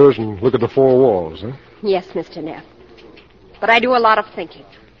apartment of yours and look at the four walls, huh? Yes, Mr. Neff. But I do a lot of thinking.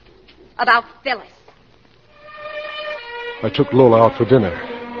 About Phyllis. I took Lola out for dinner.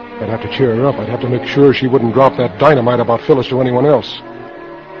 I'd have to cheer her up. I'd have to make sure she wouldn't drop that dynamite about Phyllis to anyone else.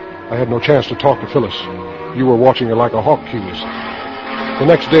 I had no chance to talk to Phyllis. You were watching her like a hawk, Keys. The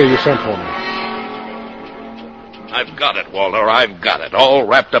next day you sent for me. I've got it, Walter. I've got it. All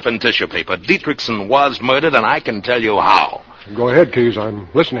wrapped up in tissue paper. Dietrichson was murdered, and I can tell you how. Go ahead, Keys. I'm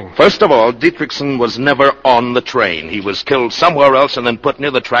listening. First of all, Dietrichson was never on the train. He was killed somewhere else and then put near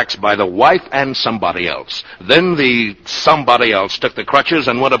the tracks by the wife and somebody else. Then the somebody else took the crutches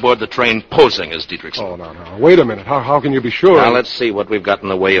and went aboard the train posing as Dietrichson. Oh, no. Wait a minute. How can you be sure? Now, let's see what we've got in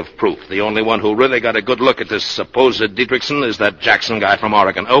the way of proof. The only one who really got a good look at this supposed Dietrichson is that Jackson guy from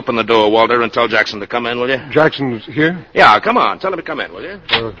Oregon. Open the door, Walter, and tell Jackson to come in, will you? Jackson's here? Yeah, come on. Tell him to come in, will you?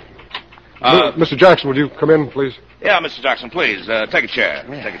 Mr. Jackson, would you come in, please? Yeah, Mr. Jackson, please. Take a chair.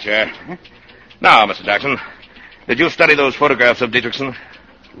 Yeah. Take a chair. Now, Mr. Jackson, did you study those photographs of Dietrichson?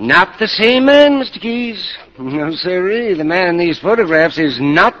 Not the same man, Mr. Keyes. No, sirree. The man in these photographs is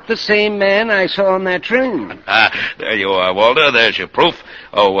not the same man I saw on that train. There you are, Walter. There's your proof.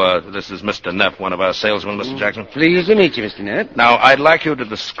 Oh, this is Mr. Neff, one of our salesmen, Mr. Jackson. Pleased to meet you, Mr. Neff. Now, I'd like you to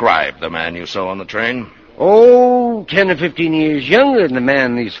describe the man you saw on the train. Oh, 10 or 15 years younger than the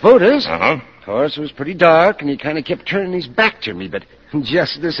man in these photos. Uh-huh. Of course, it was pretty dark, and he kind of kept turning his back to me, but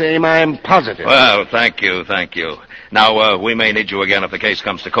just the same, I'm positive. Well, thank you. Now, we may need you again if the case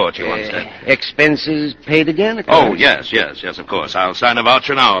comes to court, you understand? Expenses paid again, of Oh, course? yes, of course. I'll sign a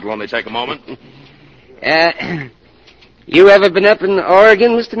voucher now. It'll only take a moment. You ever been up in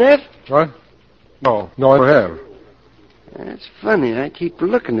Oregon, Mr. Neff? What? No, I never have. That's funny. I keep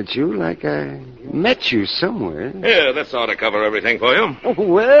looking at you like I met you somewhere. Yeah, this ought to cover everything for you. Oh,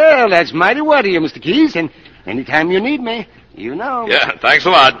 well, that's mighty wide of you, Mr. Keyes, and anytime you need me, you know. Yeah, thanks a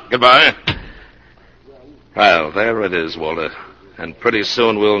lot. Goodbye. Well, there it is, Walter. And pretty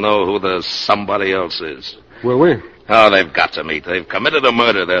soon we'll know who the somebody else is. Will we? Oh, they've got to meet. They've committed a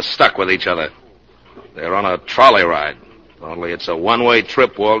murder. They're stuck with each other. They're on a trolley ride. Only it's a one-way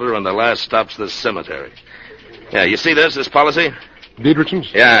trip, Walter, and the last stop's the cemetery. Yeah, you see this policy?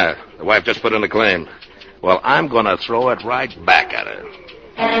 Diedrichson's? Yeah, the wife just put in a claim. Well, I'm going to throw it right back at her.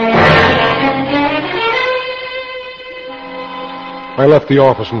 I left the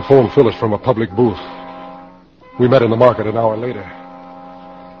office and phoned Phyllis from a public booth. We met in the market an hour later.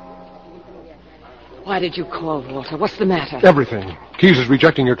 Why did you call, Walter? What's the matter? Everything. Keyes is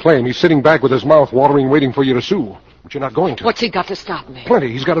rejecting your claim. He's sitting back with his mouth watering, waiting for you to sue. But you're not going to. What's he got to stop me?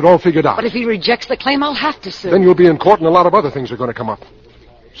 Plenty. He's got it all figured out. But if he rejects the claim, I'll have to sue. Then you'll be in court and a lot of other things are going to come up.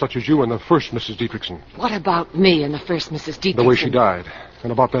 Such as you and the first Mrs. Dietrichson. What about me and the first Mrs. Dietrichson? The way she died.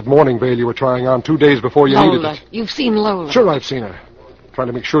 And about that morning veil you were trying on 2 days before you needed Lola. it. You've seen Lola. Sure, I've seen her. Trying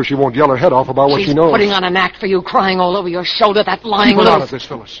to make sure she won't yell her head off about what she knows. She's putting on an act for you, crying all over your shoulder, that lying Keep her little... out of this,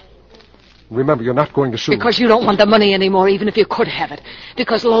 Phyllis. Remember, you're not going to sue. Because you don't want the money anymore, even if you could have it.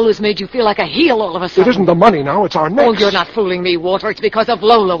 Because Lola's made you feel like a heel all of a sudden. It isn't the money now, it's our necks. Oh, you're not fooling me, Walter. It's because of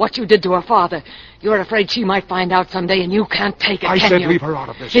Lola, what you did to her father. You're afraid she might find out someday, and you can't take it, I can said you? leave her out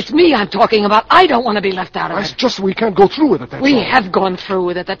of this. It's me I'm talking about. I don't want to be left out of It's it. just we can't go through with it, that's We all. have gone through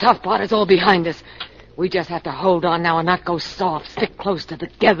with it. The tough part is all behind us. We just have to hold on now and not go soft. Stick close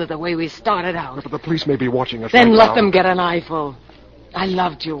together the way we started out. But the police may be watching us Then right let now. them get an eyeful. I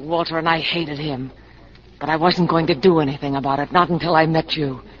loved you, Walter, and I hated him. But I wasn't going to do anything about it, not until I met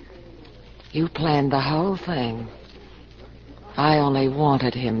you. You planned the whole thing. I only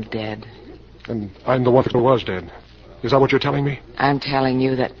wanted him dead. And I'm the one who was dead. Is that what you're telling me? I'm telling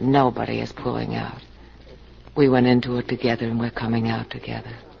you that nobody is pulling out. We went into it together and we're coming out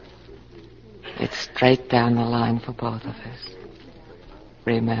together. It's straight down the line for both of us.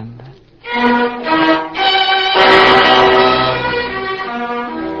 Remember?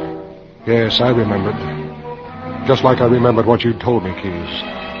 Yes, I remembered. Just like I remembered what you told me, Keyes.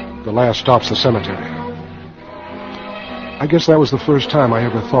 The last stop's the cemetery. I guess that was the first time I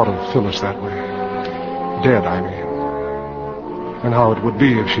ever thought of Phyllis that way. Dead, I mean. And how it would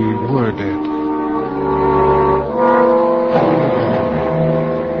be if she were dead.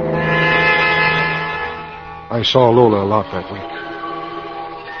 I saw Lola a lot that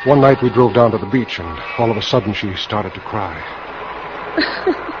week. One night we drove down to the beach, and all of a sudden she started to cry.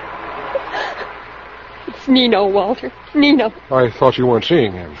 It's Nino, Walter. Nino. I thought you weren't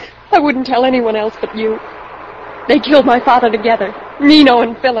seeing him. I wouldn't tell anyone else but you. They killed my father together. Nino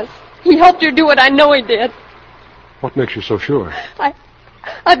and Phyllis. He helped her do it. I know he did. What makes you so sure?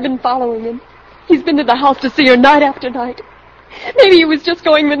 I've been following him. He's been to the house to see her night after night. Maybe he was just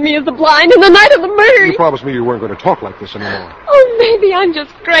going with me as the blind in the night of the murder. You promised me you weren't going to talk like this anymore. Oh, maybe I'm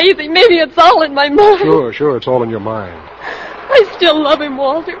just crazy. Maybe it's all in my mind. Sure, it's all in your mind. I still love him,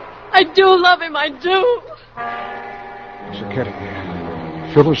 Walter. I do love him, I do.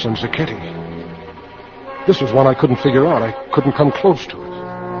 Zacchetti. Phyllis and Zacchetti. This was one I couldn't figure out. I couldn't come close to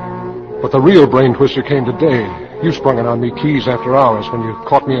it. But the real brain twister came today. You sprung it on me, Keyes, after hours when you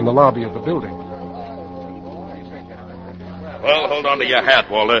caught me in the lobby of the building. Well, hold on to your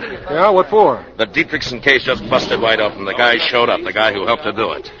hat, Walter. Yeah, what for? The Dietrichson case just busted wide open. The guy showed up, the guy who helped her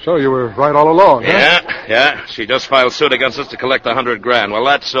do it. So you were right all along, huh? Yeah. She just filed suit against us to collect $100,000. Well,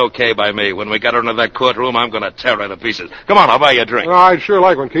 that's okay by me. When we get her into that courtroom, I'm going to tear her to pieces. Come on, I'll buy you a drink. Well, I'd sure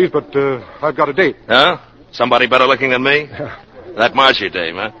like one, Keyes, but I've got a date. Huh? Somebody better looking than me? That Marcy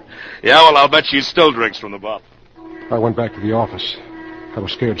dame, huh? Yeah, well, I'll bet she still drinks from the bottle. I went back to the office. I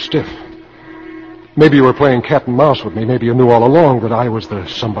was scared stiff. Maybe you were playing cat and mouse with me. Maybe you knew all along that I was the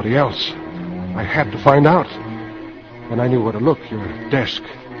somebody else. I had to find out. And I knew where to look. Your desk.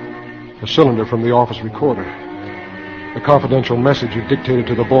 The cylinder from the office recorder. The confidential message you dictated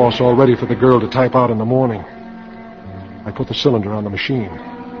to the boss all ready for the girl to type out in the morning. I put the cylinder on the machine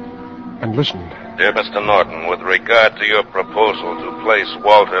and listened. Dear Mr. Norton, with regard to your proposal to place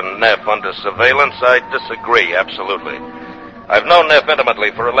Walter Neff under surveillance, I disagree, absolutely. I've known Neff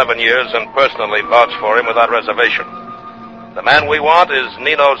intimately for 11 years and personally vouched for him without reservation. The man we want is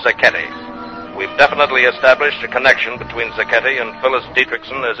Nino Zacchetti. We've definitely established a connection between Zacchetti and Phyllis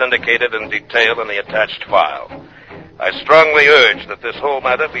Dietrichson as indicated in detail in the attached file. I strongly urge that this whole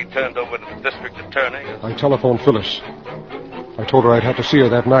matter be turned over to the district attorney. I telephoned Phyllis. I told her I'd have to see her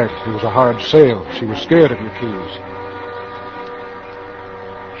that night. It was a hard sale. She was scared of your keys.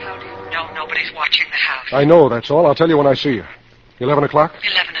 How do you know nobody's watching the house? I know, that's all. I'll tell you when I see you. 11 o'clock?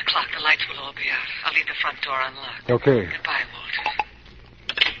 11 o'clock. The lights will all be out. I'll leave the front door unlocked. Okay. Goodbye, Walter.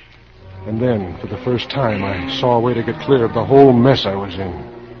 And then, for the first time, I saw a way to get clear of the whole mess I was in.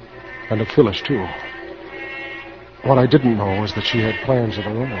 And of Phyllis, too. What I didn't know was that she had plans of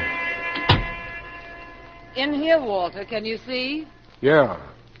her own. In here, Walter. Can you see? Yeah.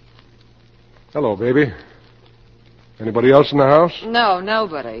 Hello, baby. Anybody else in the house? No,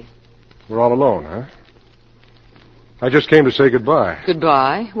 nobody. We're all alone, huh? I just came to say goodbye.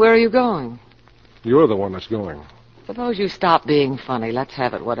 Goodbye. Where are you going? You're the one that's going. Suppose you stop being funny. Let's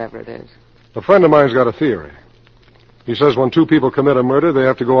have it, whatever it is. A friend of mine's got a theory. He says when two people commit a murder, they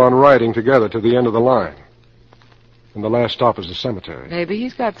have to go on riding together to the end of the line. And the last stop is the cemetery. Maybe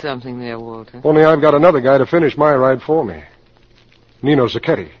he's got something there, Walter. Only I've got another guy to finish my ride for me. Nino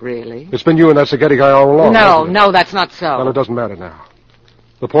Zacchetti. Really? It's been you and that Zacchetti guy all along. No, that's not so. Well, it doesn't matter now.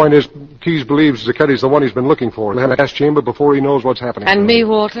 The point is, Keyes believes Zacchetti's the one he's been looking for in the gas chamber before he knows what's happening. And me,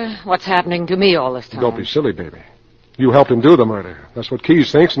 Walter? What's happening to me all this time? Don't be silly, baby. You helped him do the murder. That's what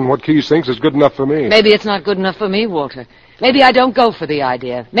Keyes thinks, and what Keyes thinks is good enough for me. Maybe it's not good enough for me, Walter. Maybe I don't go for the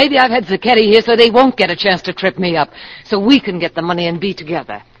idea. Maybe I've had Zacchetti here so they won't get a chance to trip me up, so we can get the money and be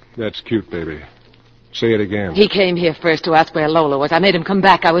together. That's cute, baby. Say it again. He came here first to ask where Lola was. I made him come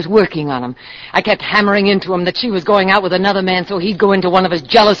back. I was working on him. I kept hammering into him that she was going out with another man so he'd go into one of his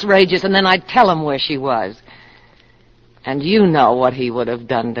jealous rages, and then I'd tell him where she was. And you know what he would have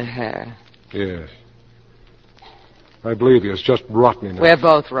done to her. Yes. I believe you. It's just rotten enough. We're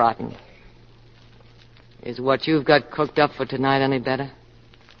both rotten. Is what you've got cooked up for tonight any better?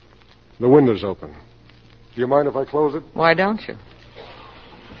 The window's open. Do you mind if I close it? Why don't you?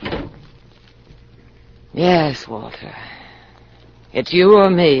 Yes, Walter. It's you or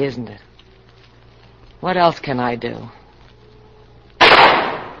me, isn't it? What else can I do?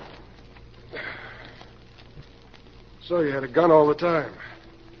 So you had a gun all the time.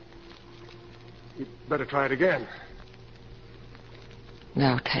 You'd better try it again.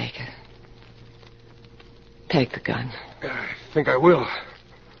 No, take it. Take the gun. I think I will.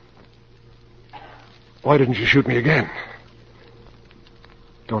 Why didn't you shoot me again?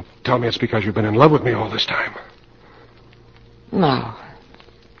 Don't tell me it's because you've been in love with me all this time. No.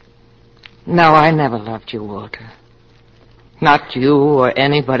 No, I never loved you, Walter. Not you or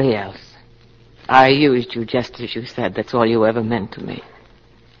anybody else. I used you just as you said. That's all you ever meant to me.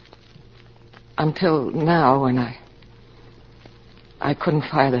 Until now, when I couldn't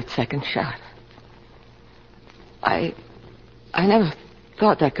fire that second shot. I never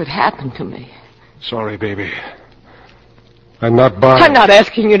thought that could happen to me. Sorry, baby. I'm not buying. I'm not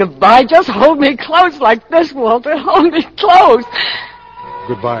asking you to buy. Just hold me close like this, Walter. Hold me close.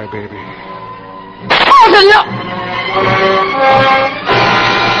 Goodbye, baby. Walter, no!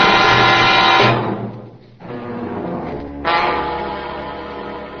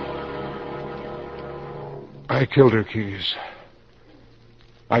 I killed her, Keyes.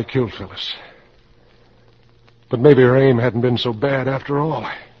 I killed Phyllis. But maybe her aim hadn't been so bad after all.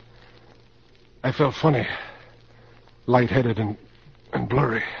 I felt funny. Lightheaded and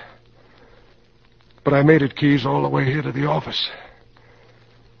blurry. But I made it, Keyes, all the way here to the office.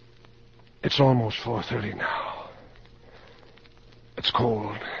 It's almost 4:30 now. It's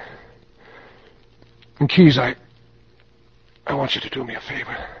cold. And Keyes, I want you to do me a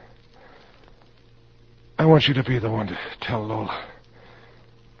favor. I want you to be the one to tell Lola.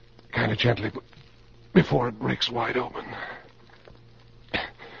 Kind of gently, before it breaks wide open.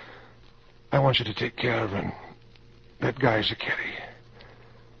 I want you to take care of her and that guy's a kitty.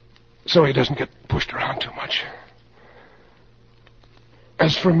 So he doesn't get pushed around too much.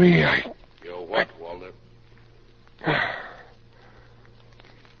 As for me, You're what, Walter?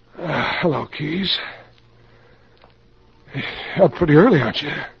 Hello, Keyes. Up pretty early, aren't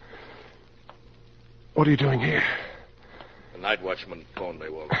you? What are you doing here? The night watchman phoned me,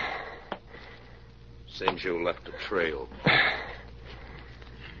 Walter. Seems you left a trail.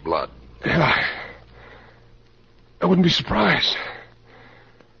 Blood. Yeah, I wouldn't be surprised.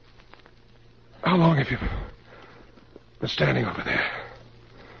 How long have you been standing over there?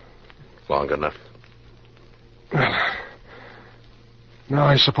 Long enough. Well, now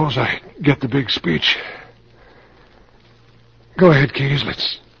I suppose I get the big speech. Go ahead, Keys.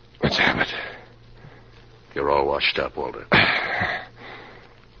 Let's have it. You're all washed up, Walter.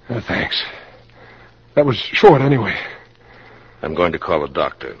 Thanks. That was short, anyway. I'm going to call a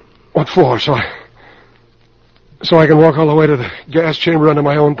doctor. What for? So I can walk all the way to the gas chamber under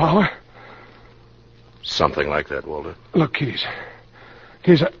my own power? Something like that, Walter. Look, Keys.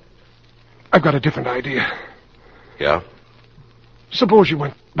 Keys, I've got a different idea. Yeah? Suppose you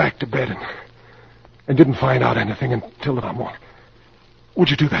went back to bed and didn't find out anything until tomorrow morning. Would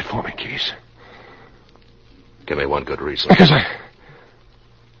you do that for me, Keys? Give me one good reason. Because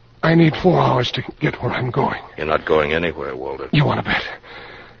I need 4 hours to get where I'm going. You're not going anywhere, Walter. You want to bet?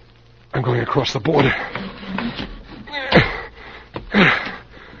 I'm going across the border.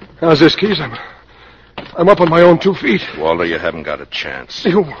 How's this, Keys? I'm up on my own 2 feet. Walter, you haven't got a chance.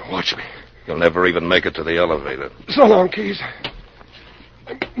 You watch me. You'll never even make it to the elevator. So long, Keys.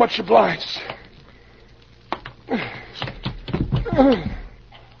 I'm much obliged.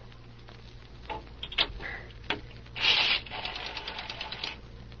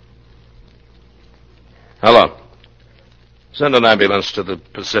 Hello. Send an ambulance to the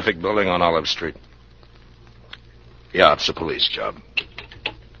Pacific Building on Olive Street. Yeah, it's a police job.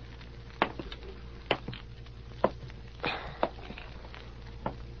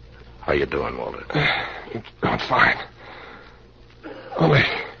 How you doing, Walter? I'm fine. Only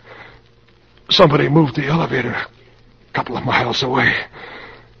somebody moved the elevator a couple of miles away.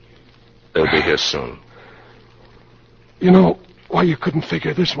 They'll be here soon. You know why you couldn't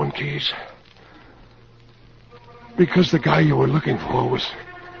figure this one, Keys? Because the guy you were looking for was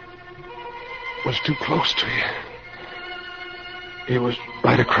too close to you. He was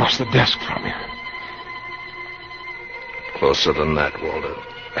right across the desk from you. Closer than that, Walter.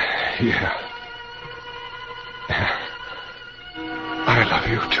 Yeah. I love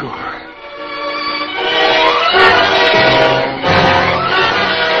you, too.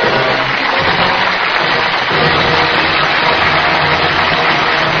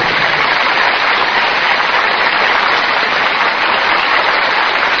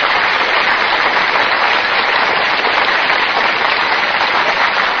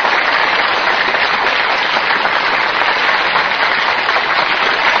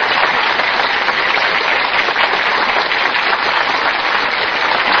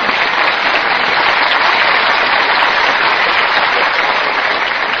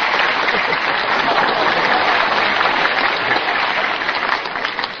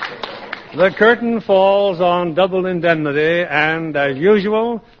 The curtain falls on Double Indemnity, and as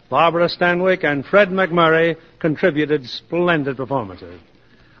usual, Barbara Stanwyck and Fred McMurray contributed splendid performances.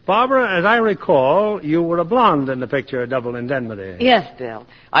 Barbara, as I recall, you were a blonde in the picture Double Indemnity. Yes, Bill.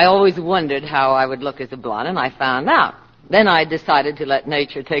 I always wondered how I would look as a blonde, and I found out. Then I decided to let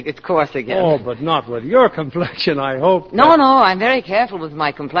nature take its course again. Oh, but not with your complexion, I hope. No, I'm very careful with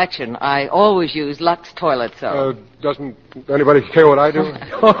my complexion. I always use Lux toilet soap. Doesn't anybody care what I do?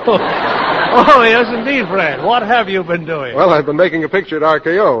 Oh, yes, indeed, Fred. What have you been doing? Well, I've been making a picture at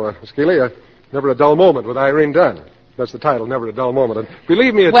RKO. Skeely, Never a Dull Moment with Irene Dunn. That's the title, Never a Dull Moment. And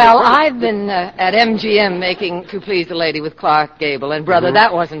believe me, it's... Well, I've been at MGM making To Please the Lady with Clark Gable, and, brother,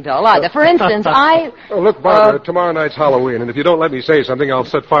 that wasn't dull either. For instance, Oh, look, Barbara, tomorrow night's Halloween, and if you don't let me say something, I'll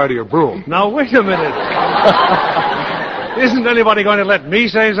set fire to your broom. Now, wait a minute. Isn't anybody going to let me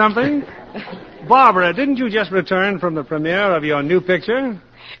say something? Barbara, didn't you just return from the premiere of your new picture?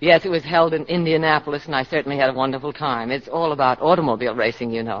 Yes, it was held in Indianapolis, and I certainly had a wonderful time. It's all about automobile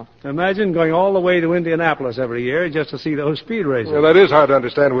racing, you know. Imagine going all the way to Indianapolis every year just to see those speed races. Well, that is hard to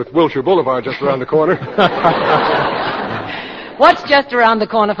understand with Wilshire Boulevard just around the corner. What's just around the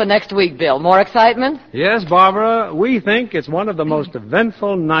corner for next week, Bill? More excitement? Yes, Barbara, we think it's one of the most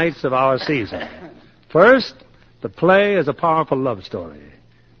eventful nights of our season. First, the play is a powerful love story.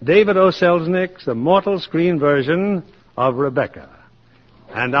 David O. Selznick's immortal screen version of Rebecca.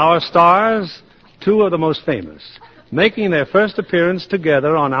 And our stars, two of the most famous, making their first appearance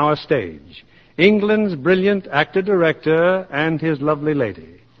together on our stage. England's brilliant actor-director and his lovely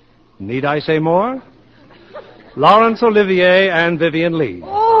lady. Need I say more? Laurence Olivier and Vivian Lee.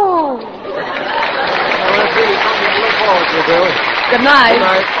 Oh! That's really something to look forward to, Bill. Good night. Good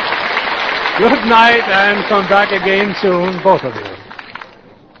night. Good night, and come back again soon, both of you.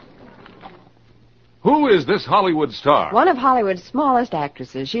 Who is this Hollywood star? One of Hollywood's smallest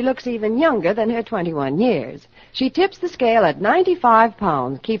actresses. She looks even younger than her 21 years. She tips the scale at 95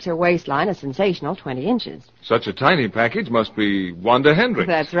 pounds, keeps her waistline a sensational 20 inches. Such a tiny package must be Wanda Hendricks.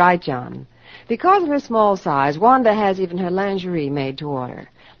 That's right, John. Because of her small size, Wanda has even her lingerie made to order.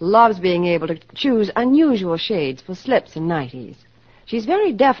 Loves being able to choose unusual shades for slips and nighties. She's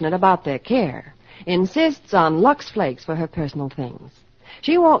very definite about their care. insists on Lux Flakes for her personal things.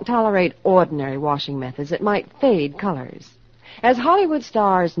 She won't tolerate ordinary washing methods that might fade colors. As Hollywood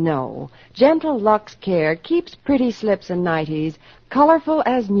stars know, gentle Lux Care keeps pretty slips and nighties colorful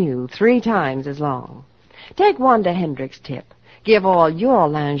as new 3 times as long. Take Wanda Hendricks' tip. Give all your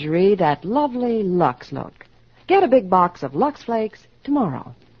lingerie that lovely Lux look. Get a big box of Lux Flakes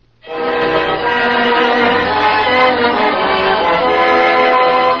tomorrow.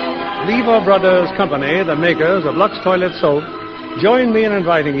 Lever Brothers Company, the makers of Lux Toilet Soap, join me in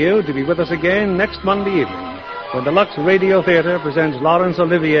inviting you to be with us again next Monday evening when the Lux Radio Theater presents Laurence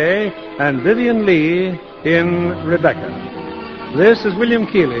Olivier and Vivian Lee in Rebecca. This is William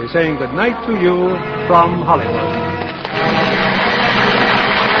Keighley saying good night to you from Hollywood.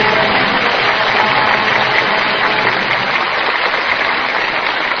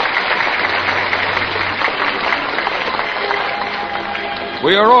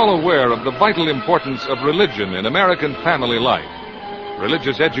 We are all aware of the vital importance of religion in American family life.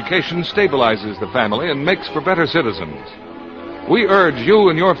 Religious education stabilizes the family and makes for better citizens. We urge you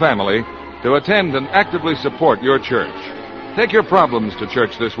and your family to attend and actively support your church. Take your problems to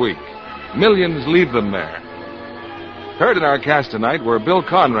church this week. Millions leave them there. Heard in our cast tonight were Bill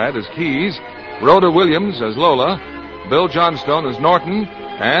Conrad as Keys, Rhoda Williams as Lola, Bill Johnstone as Norton,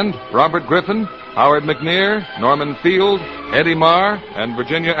 and Robert Griffin, Howard McNear, Norman Field, Eddie Marr, and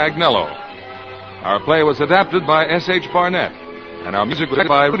Virginia Agnello. Our play was adapted by S.H. Barnett, and our music was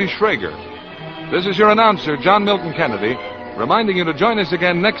by Rudy Schrager. This is your announcer, John Milton Kennedy, reminding you to join us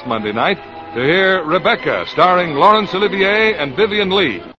again next Monday night to hear Rebecca, starring Laurence Olivier and Vivian Lee.